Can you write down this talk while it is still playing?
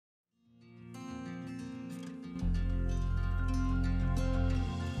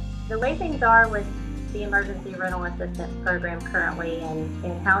The way things are with the emergency rental assistance program currently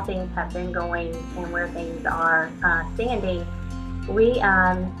and how things have been going and where things are standing, we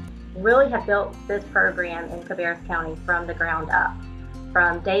really have built this program in Cabarrus County from the ground up.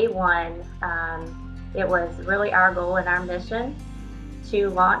 From day one, it was really our goal and our mission to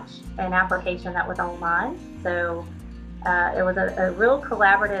launch an application that was online. So it was a real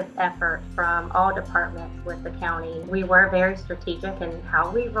collaborative effort from all departments with the county. We were very strategic in how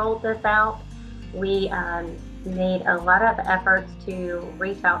we rolled this out. We made a lot of efforts to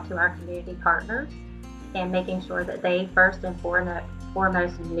reach out to our community partners and making sure that they first and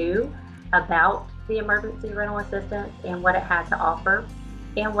foremost knew about the emergency rental assistance and what it had to offer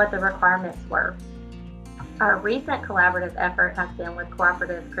and what the requirements were. Our recent collaborative effort has been with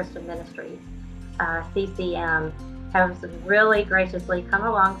Cooperative Christian Ministries. CCM has really graciously come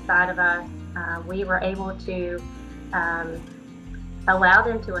alongside of us. We were able to allow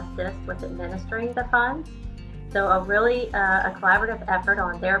them to assist with administering the funds. So a collaborative effort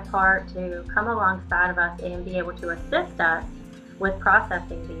on their part to come alongside of us and be able to assist us with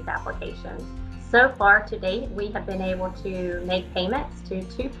processing these applications. So far to date, we have been able to make payments to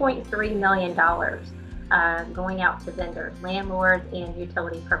 $2.3 million going out to vendors, landlords, and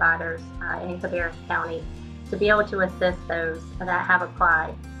utility providers in Cabarrus County to be able to assist those that have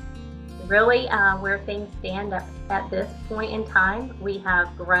applied. Really, where things stand at this point in time, we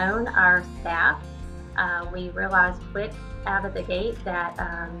have grown our staff. We realized quick out of the gate that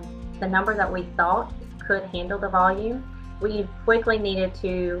the number that we thought could handle the volume, we quickly needed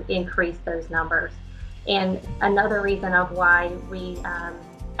to increase those numbers. And another reason of why we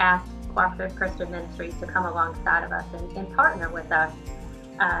asked Cooperative Christian Ministries to come alongside of us and partner with us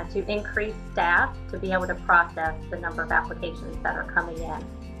to increase staff to be able to process the number of applications that are coming in.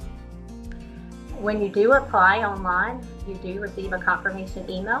 When you do apply online, you do receive a confirmation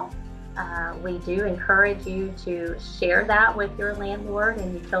email. We do encourage you to share that with your landlord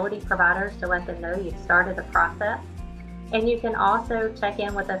and utility providers to let them know you've started the process. And you can also check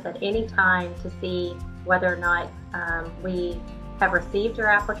in with us at any time to see whether or not we have received your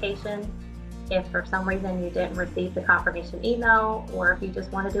application. If for some reason you didn't receive the confirmation email, or if you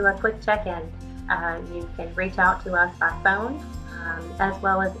just want to do a quick check-in, you can reach out to us by phone as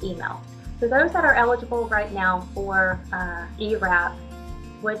well as email. So those that are eligible right now for ERAP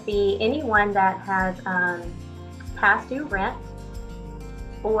would be anyone that has past due rent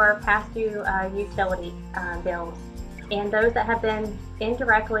or past due utility bills, and those that have been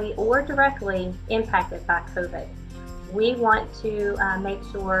indirectly or directly impacted by COVID. We want to make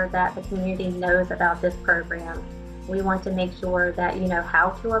sure that the community knows about this program. We want to make sure that you know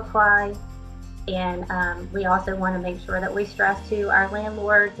how to apply, and we also want to make sure that we stress to our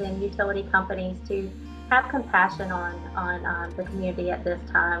landlords and utility companies to have compassion on the community at this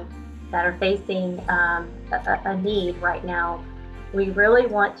time that are facing a need right now. We really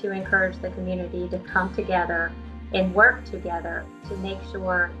want to encourage the community to come together and work together to make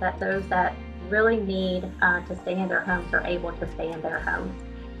sure that those that really need to stay in their homes are able to stay in their homes.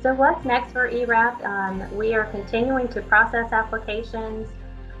 So what's next for ERAP? We are continuing to process applications.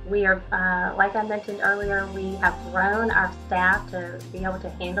 We are, like I mentioned earlier, we have grown our staff to be able to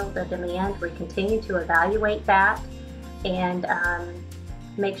handle the demand. We continue to evaluate that and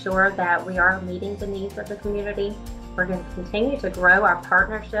make sure that we are meeting the needs of the community. We're going to continue to grow our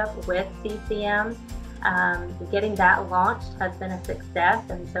partnership with CCM. Getting that launched has been a success,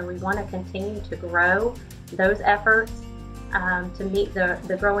 and so we want to continue to grow those efforts to meet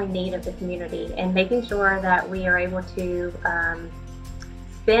the growing need of the community and making sure that we are able to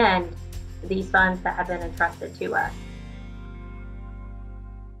spend these funds that have been entrusted to us.